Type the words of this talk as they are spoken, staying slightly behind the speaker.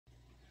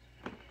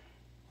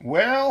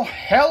Well,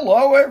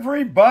 hello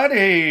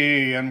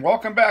everybody, and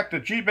welcome back to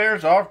G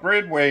Bear's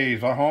Off-Grid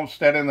Ways, a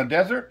homestead in the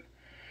desert.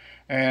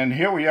 And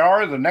here we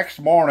are the next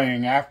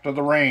morning after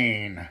the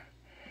rain.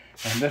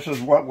 And this is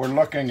what we're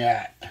looking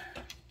at.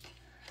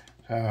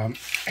 I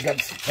got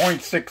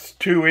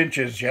 0.62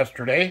 inches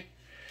yesterday,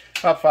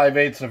 about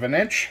 5/8 of an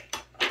inch.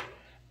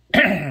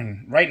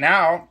 Right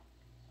now,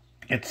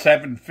 it's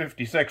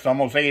 7:56,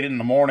 almost 8 in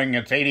the morning.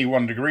 It's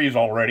 81 degrees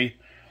already.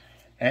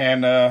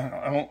 And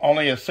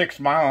only a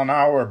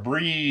 6-mile-an-hour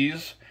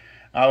breeze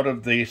out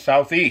of the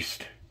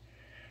southeast.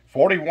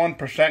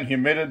 41%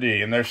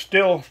 humidity, and there's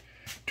still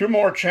 2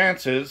 more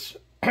chances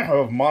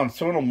of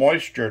monsoonal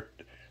moisture.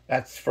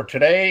 That's for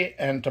today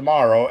and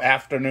tomorrow.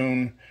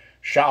 Afternoon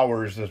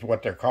showers is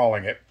what they're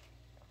calling it.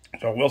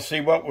 So we'll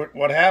see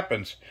what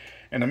happens.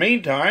 In the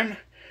meantime,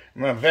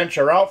 I'm going to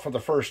venture out for the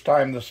first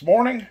time this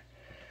morning.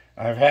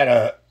 I've had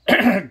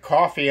a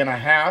coffee and a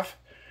half.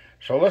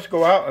 So let's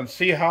go out and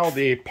see how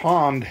the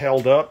pond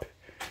held up,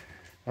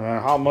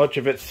 how much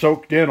of it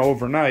soaked in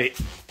overnight.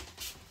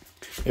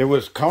 It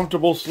was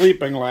comfortable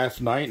sleeping last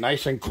night,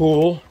 nice and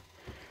cool,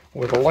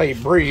 with a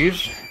light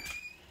breeze.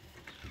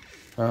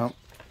 And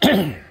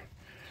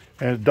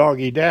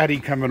doggy daddy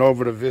coming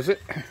over to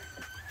visit.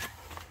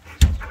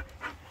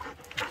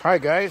 Hi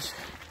guys,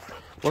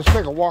 let's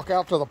take a walk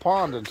out to the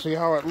pond and see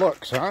how it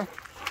looks, huh?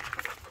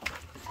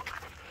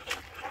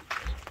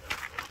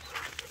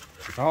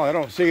 Oh, I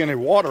don't see any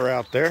water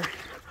out there.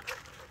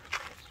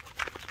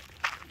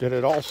 Did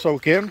it all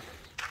soak in?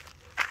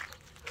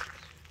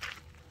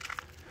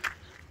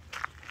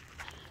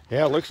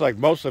 Yeah, it looks like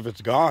most of it's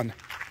gone,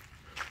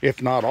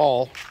 if not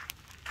all.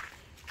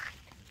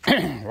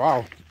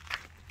 Wow.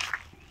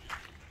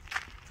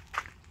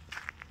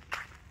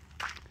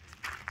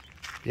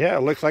 Yeah,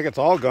 it looks like it's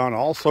all gone,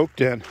 all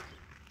soaked in.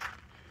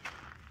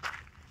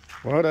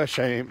 What a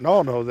shame.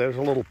 No, there's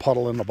a little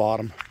puddle in the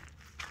bottom.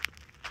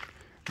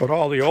 But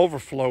all the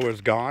overflow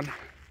is gone.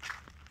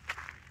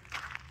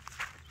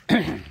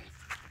 Yeah,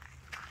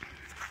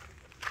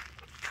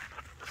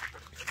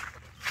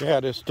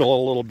 there's still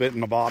a little bit in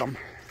the bottom.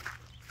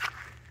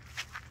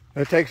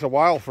 It takes a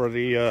while for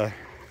the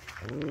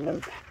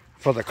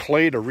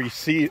clay to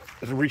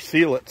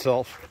reseal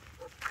itself.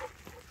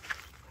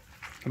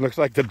 It looks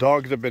like the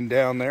dogs have been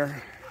down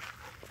there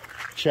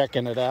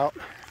checking it out.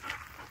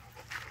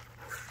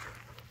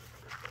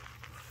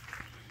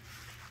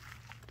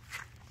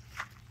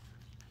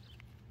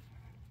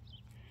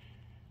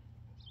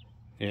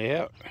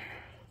 Yeah.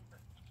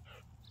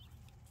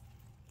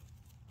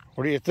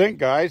 What do you think,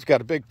 guys?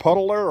 Got a big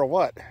puddle there or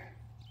what?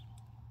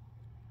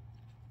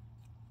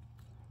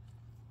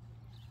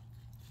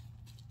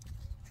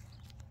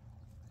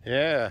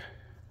 Yeah.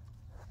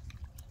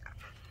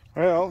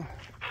 Well,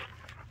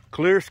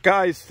 clear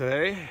skies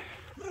today.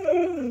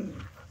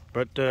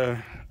 But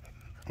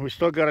we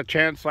still got a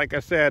chance, like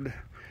I said,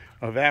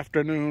 of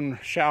afternoon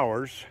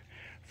showers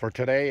for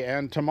today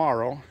and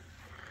tomorrow.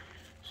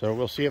 So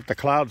we'll see if the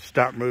clouds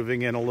start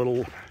moving in a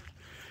little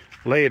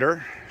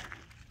later.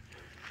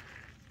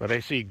 But I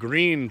see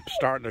green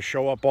starting to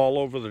show up all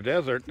over the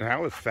desert, and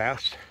that was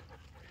fast,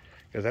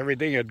 because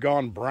everything had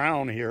gone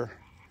brown here.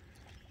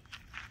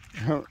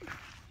 The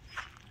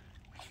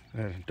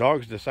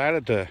dogs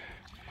decided to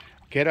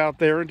get out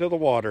there into the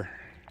water.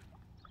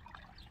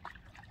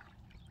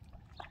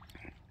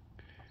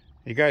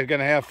 You guys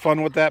gonna have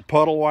fun with that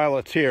puddle while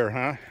it's here,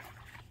 huh?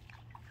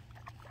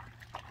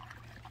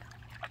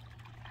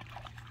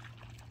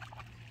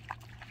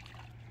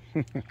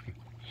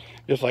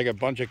 Just like a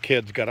bunch of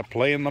kids got to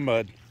play in the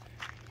mud.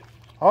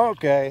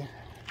 Okay.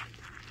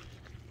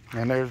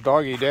 And there's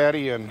Doggy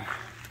Daddy and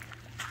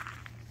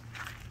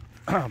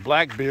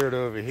Blackbeard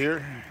over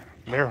here.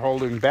 They're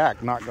holding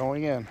back, not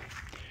going in.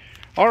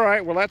 All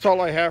right, well, that's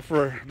all I have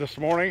for this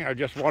morning. I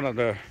just wanted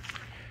to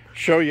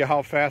show you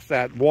how fast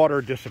that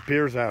water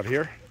disappears out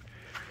here.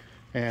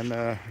 And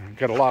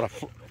got a lot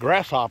of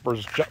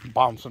grasshoppers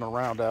bouncing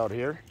around out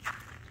here.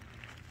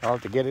 I'll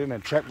have to get in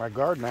and check my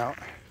garden out.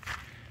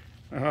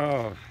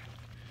 Oh,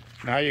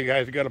 now you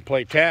guys are going to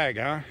play tag,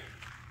 huh?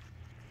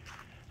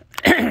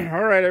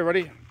 All right,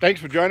 everybody.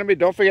 Thanks for joining me.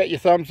 Don't forget your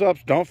thumbs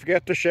ups. Don't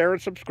forget to share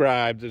and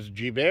subscribe. This is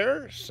G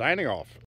Bear signing off.